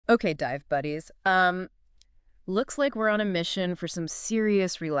Okay, dive buddies. Looks like we're on a mission for some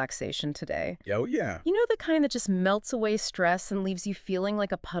serious relaxation today. Oh, yeah. You know, the kind that just melts away stress and leaves you feeling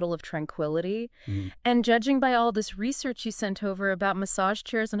like a puddle of tranquility? Mhm. And judging by all this research you sent over about massage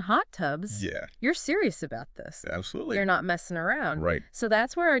chairs and hot tubs, Yeah, you're serious about this. absolutely. You're not messing around. Right. So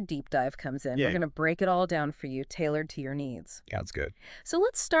that's where our deep dive comes in. Yeah. We're going to break it all down for you, tailored to your needs. Sounds good. So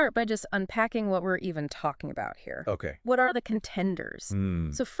let's start by just unpacking what we're even talking about here. Okay. What are the contenders?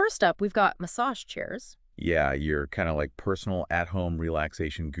 Hmm. So first up, we've got massage chairs. Yeah, you're kind of like personal at-home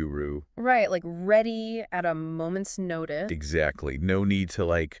relaxation guru. Right, like ready at a moment's notice. Exactly. No need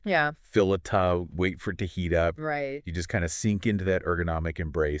to Yeah, fill a tub, wait for it to heat up. right. You just kind of sink into that ergonomic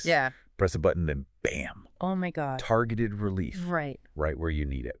embrace. Yeah. Press a button, and bam. Oh my God. Targeted relief. Right. Right where you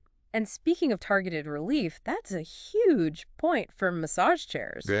need it. And speaking of targeted relief, that's a huge point for massage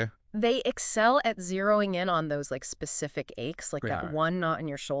chairs. Yeah. They excel at zeroing in on those specific aches, like that Yeah. one knot in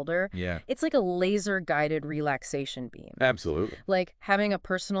your shoulder. Yeah. It's like a laser-guided relaxation beam. Absolutely. Like having a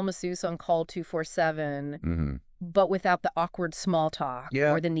personal masseuse on call 24/7, Mm-hmm. but without the awkward small talk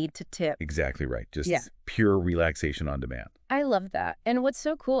Yeah. or the need to tip. Exactly right. Just Yeah. pure relaxation on demand. I love that. And what's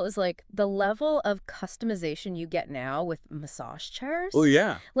so cool is the level of customization you get now with massage chairs. Oh,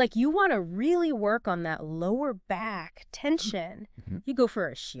 yeah. Like you want to really work on that lower back tension. Mhm. You go for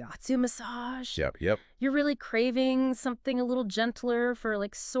a Shiatsu massage. Yep. You're really craving something a little gentler for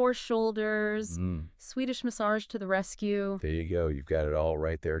sore shoulders. Mm. Swedish massage to the rescue. There you go. You've got it all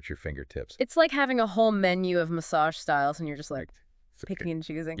right there at your fingertips. It's like having a whole menu of massage styles and you're just It's picking and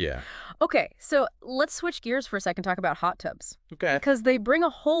choosing. Yeah. Okay, so let's switch gears for a second, talk about hot tubs. Okay. Because they bring a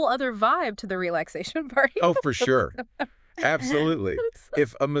whole other vibe to the relaxation party. Oh, for sure. Absolutely. It's-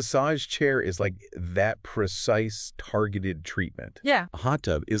 If a massage chair is like that precise targeted treatment, Yeah. a hot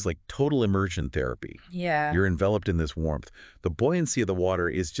tub is like total immersion therapy. Yeah. You're enveloped in this warmth. The buoyancy of the water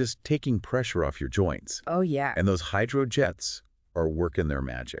is just taking pressure off your joints. Oh, yeah. And those hydro jets are working their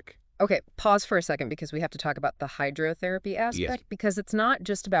magic. Okay, pause for a second because we have to talk about the hydrotherapy aspect because it's not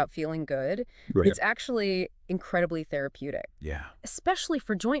just about feeling good. It's actually incredibly therapeutic, Yeah. especially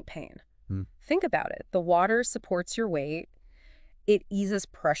for joint pain. Hmm. Think about it. The water supports your weight. It eases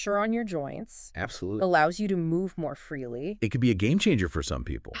pressure on your joints, Absolutely. allows you to move more freely. It could be a game changer for some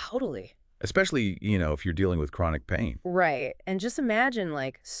people, Totally. especially, if you're dealing with chronic pain. Right. And just imagine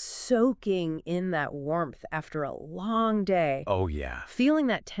soaking in that warmth after a long day, Oh, yeah. feeling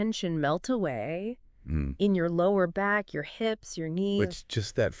that tension melt away Mm. in your lower back, your hips, your knees. It's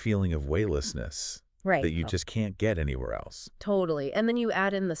just that feeling of weightlessness Right. that you just can't get anywhere else. Totally. And then you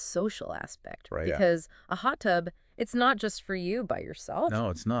add in the social aspect, Right, yeah. because a hot tub, it's not just for you by yourself. No,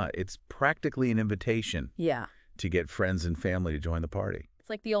 it's not. It's practically an invitation Yeah. to get friends and family to join the party. It's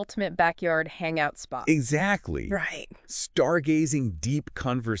like the ultimate backyard hangout spot. Exactly. Right. Stargazing deep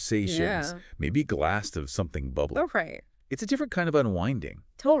conversations, Yeah. maybe glassed of something bubbly. Oh, right. It's a different kind of unwinding.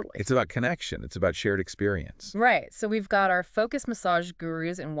 Totally. It's about connection. It's about shared experience. Right. So we've got our focus massage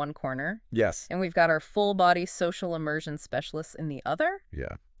gurus in one corner, Yes. and we've got our full body social immersion specialists in the other.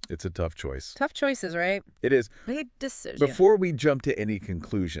 Yeah. It's a tough choice. Tough choices, right? It is. Big decision. Before we jump to any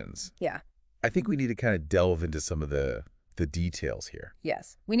conclusions, Yeah. I think we need to kind of delve into some of the details here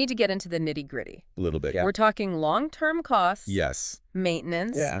Yes. We need to get into the nitty-gritty. a little bit. We're talking long-term costs. Yes.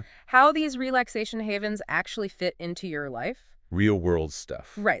 Maintenance. Yeah. How these relaxation havens actually fit into your life. Real world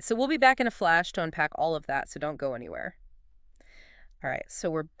stuff. Right. So we'll be back in a flash to unpack all of that, so don't go anywhere. All right.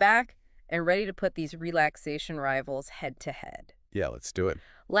 So we're back and ready to put these relaxation rivals head to head. Yeah, let's do it.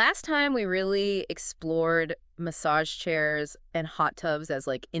 Last time we really explored massage chairs and hot tubs as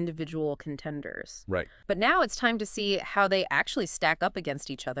individual contenders. Right. But now it's time to see how they actually stack up against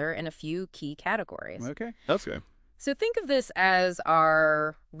each other in a few key categories. Okay. That's good. So think of this as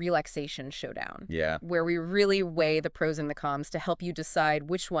our relaxation showdown. Yeah. Where we really weigh the pros and the cons to help you decide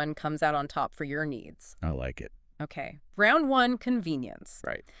which one comes out on top for your needs. I like it. Okay. Round one, convenience.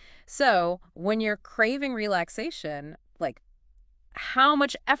 Right. So when you're craving relaxation, how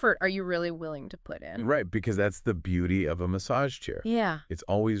much effort are you really willing to put in? Right, because that's the beauty of a massage chair. Yeah. It's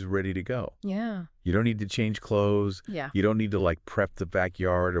always ready to go. Yeah. You don't need to change clothes. Yeah. You don't need to prep the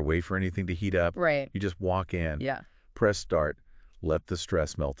backyard or wait for anything to heat up. Right. You just walk in, Yeah. press start, let the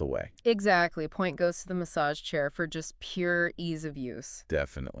stress melt away. Exactly. Point goes to the massage chair for just pure ease of use.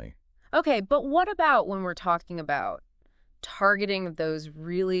 Definitely. Okay, but what about when we're talking about targeting those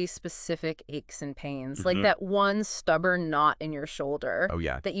really specific aches and pains, like that one stubborn knot in your shoulder Oh,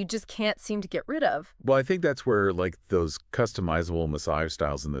 yeah. that you just can't seem to get rid of? Well, I think that's where those customizable massage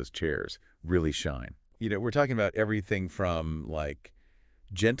styles in those chairs really shine. We're talking about everything from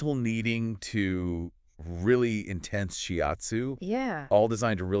gentle kneading to really intense shiatsu, Yeah. all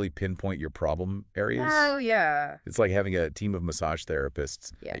designed to really pinpoint your problem areas. Oh, yeah. It's like having a team of massage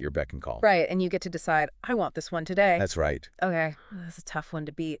therapists Yeah. at your beck and call. Right, and you get to decide, I want this one today. That's right. Okay, that's a tough one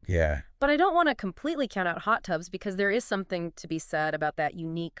to beat. Yeah. But I don't want to completely count out hot tubs because there is something to be said about that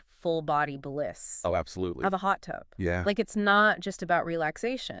unique full-body bliss Oh, absolutely. of a hot tub. Yeah. Like, it's not just about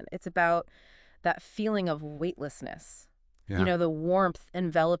relaxation. It's about that feeling of weightlessness. Yeah. You know, the warmth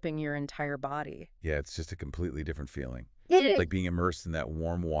enveloping your entire body. Yeah, it's just a completely different feeling. It is. Like being immersed in that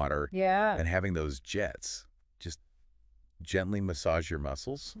warm water Yeah. and having those jets just gently massage your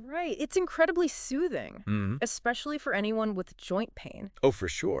muscles. Right. It's incredibly soothing, Mm-hmm. especially for anyone with joint pain. Oh, for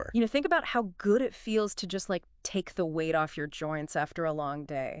sure. You know, think about how good it feels to just, like, take the weight off your joints after a long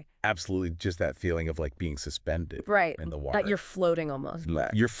day. Absolutely, just that feeling of like being suspended Right. in the water. That you're floating almost.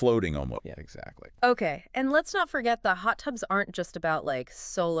 You're floating almost. Yeah, exactly. Okay, and let's not forget the hot tubs aren't just about, like,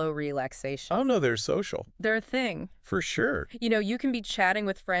 solo relaxation. Oh, no, they're social. They're a thing. For sure. You know, you can be chatting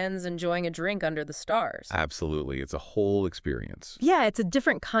with friends, enjoying a drink under the stars. Absolutely. It's a whole experience. Yeah, it's a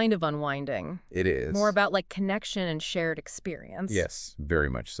different kind of unwinding. It is. More about, like, connection and shared experience. Yes, very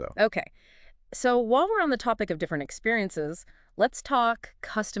much so. Okay, so while we're on the topic of different experiences, let's talk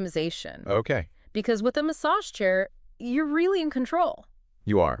customization. Okay. Because with a massage chair, you're really in control.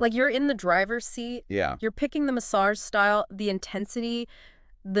 You are. Like, you're in the driver's seat. Yeah. You're picking the massage style, the intensity,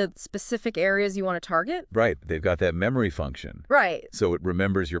 the specific areas you want to target. Right. They've got that memory function. Right. So it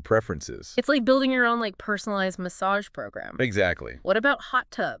remembers your preferences. It's like building your own, like, personalized massage program. Exactly. What about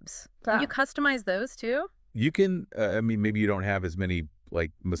hot tubs? Can you customize those too? You can, I mean, maybe you don't have as many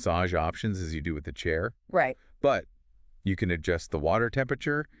like massage options as you do with the chair, Right. but you can adjust the water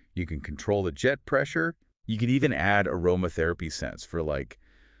temperature. You can control the jet pressure. You can even add aromatherapy scents for like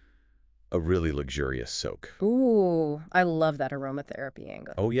a really luxurious soak. Ooh, I love that aromatherapy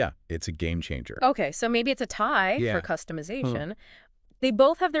angle. Oh, yeah. It's a game changer. Okay, so maybe it's a tie Yeah. for customization. They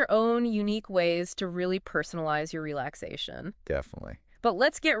both have their own unique ways to really personalize your relaxation. Definitely. But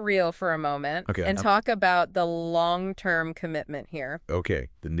let's get real for a moment Okay. and talk about the long-term commitment here. Okay.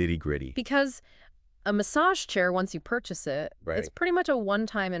 The nitty gritty. Because a massage chair, once you purchase it, Right. it's pretty much a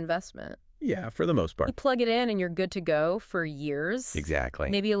one-time investment. Yeah, for the most You part. plug it in and you're good to go for years. Exactly.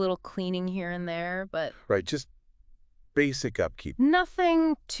 Maybe a little cleaning here and there, but Right. Just basic upkeep.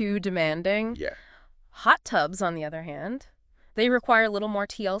 nothing too demanding. Yeah, Hot tubs, on the other hand, they require a little more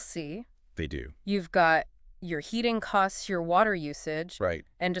TLC. they do. You've got your heating costs, your water usage, Right.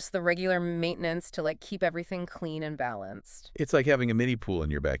 and just the regular maintenance to, like, keep everything clean and balanced. It's like having a mini pool in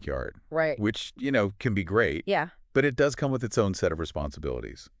your backyard, Right. which, can be great, Yeah, but it does come with its own set of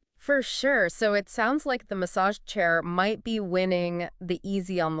responsibilities. for sure. So it sounds like the massage chair might be winning the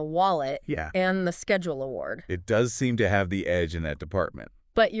easy on the wallet Yeah. and the schedule award. It does seem to have the edge in that department.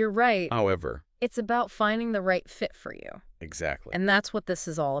 But you're right. However, It's about finding the right fit for you. exactly. And that's what this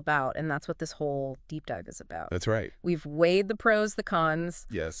is all about. And that's what this whole deep dive is about. That's right. We've weighed the pros, the cons.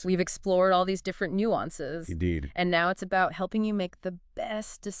 Yes. We've explored all these different nuances. Indeed. And now it's about helping you make the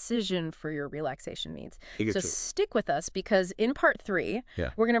best decision for your relaxation needs. So stick with us because in part 3,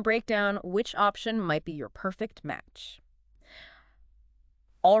 Yeah. we're going to break down which option might be your perfect match.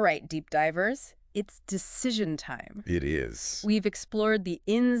 All right, deep divers, it's decision time. It is. We've explored the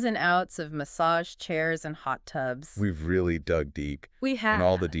ins and outs of massage chairs and hot tubs. We've really dug deep We have. in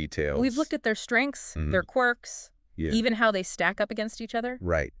all the details. We've looked at their strengths, Mhm. their quirks, Yeah. even how they stack up against each other.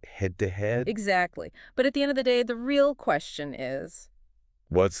 Right. Head to head. Exactly. But at the end of the day, the real question is,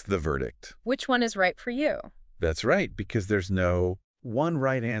 What's the verdict? which one is right for you? That's right, because there's no one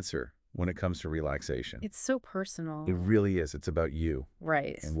right answer when it comes to relaxation. It's so personal. It really is. It's about you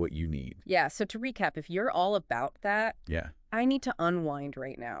Right. and what you need. Yeah, so to recap, if you're all about that, Yeah. I need to unwind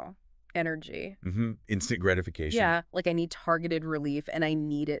right now. Energy. Instant gratification. Yeah, like I need targeted relief and I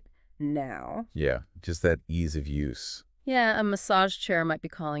need it now. Yeah. Just that ease of use. Yeah, a massage chair might be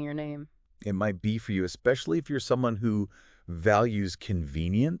calling your name. It might be for you, especially if you're someone who values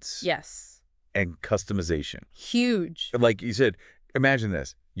convenience Yes. and customization. Huge. Like you said, imagine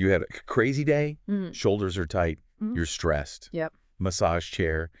this. You had a crazy day, Mhm. shoulders are tight, Mhm. you're stressed. Yep. Massage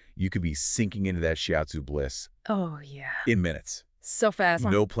chair, you could be sinking into that shiatsu bliss Oh, yeah. in minutes. So fast.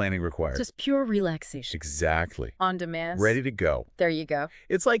 No planning required. Just pure relaxation. Exactly. On demand. Ready to go. There you go.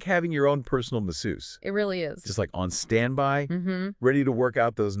 It's like having your own personal masseuse. It really is. Just like on standby, ready to work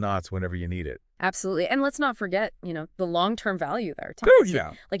out those knots whenever you need it. Absolutely. And let's not forget, the long-term value there. Too. Oh, So,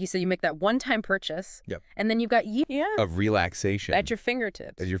 yeah. like you said, you make that one-time purchase. Yep. And then you've got Of relaxation. at your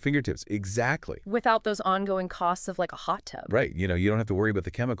fingertips. At your fingertips. Exactly. Without those ongoing costs of like a hot tub. Right. You don't have to worry about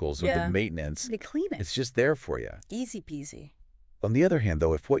the chemicals or Yeah. the maintenance. They clean it. It's just there for you. Easy peasy. On the other hand,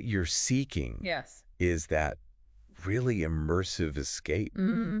 though, if what you're seeking Yes. is that really immersive escape,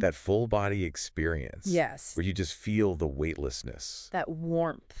 that full body experience. Yes. Where you just feel the weightlessness. That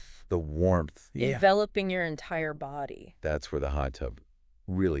warmth. The warmth. Yeah. Enveloping your entire body. That's where the hot tub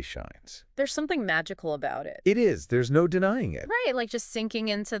really shines. There's something magical about it. It is. There's no denying it. Right, like just sinking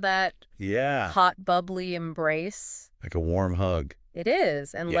into that hot, bubbly embrace. Like a warm hug. It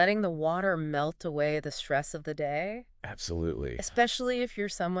is, and letting the water melt away the stress of the day. Absolutely. Especially if you're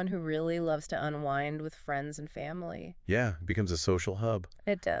someone who really loves to unwind with friends and family. Yeah, it becomes a social hub.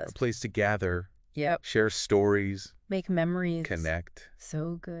 It does. A place to gather. Yep. Share stories. Make memories. Connect.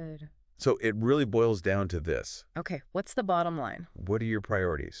 So good. So it really boils down to this. Okay, what's the bottom line? What are your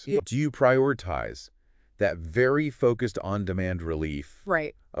priorities? Do you prioritize that very focused on-demand relief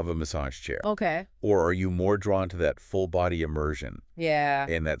of a massage chair? Okay. Or are you more drawn to that full-body immersion? Yeah.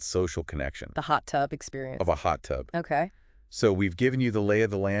 And that social connection? The hot tub experience. Of a hot tub. Okay. So we've given you the lay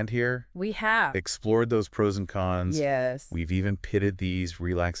of the land here. We have. Explored those pros and cons. Yes. We've even pitted these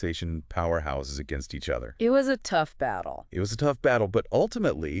relaxation powerhouses against each other. It was a tough battle. It was a tough battle, but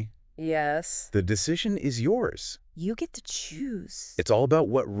ultimately, yes, the decision is yours. You get to choose. It's all about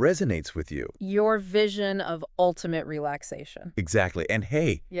what resonates with you. Your vision of ultimate relaxation. Exactly. And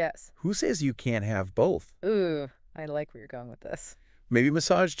hey, yes, who says you can't have both? Ooh, I like where you're going with this. Maybe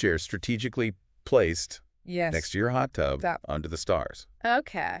massage chairs strategically placed next to your hot tub under the stars.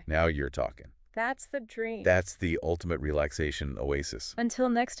 Okay. Now you're talking. That's the dream. That's the ultimate relaxation oasis. Until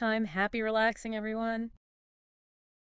next time, happy relaxing, everyone.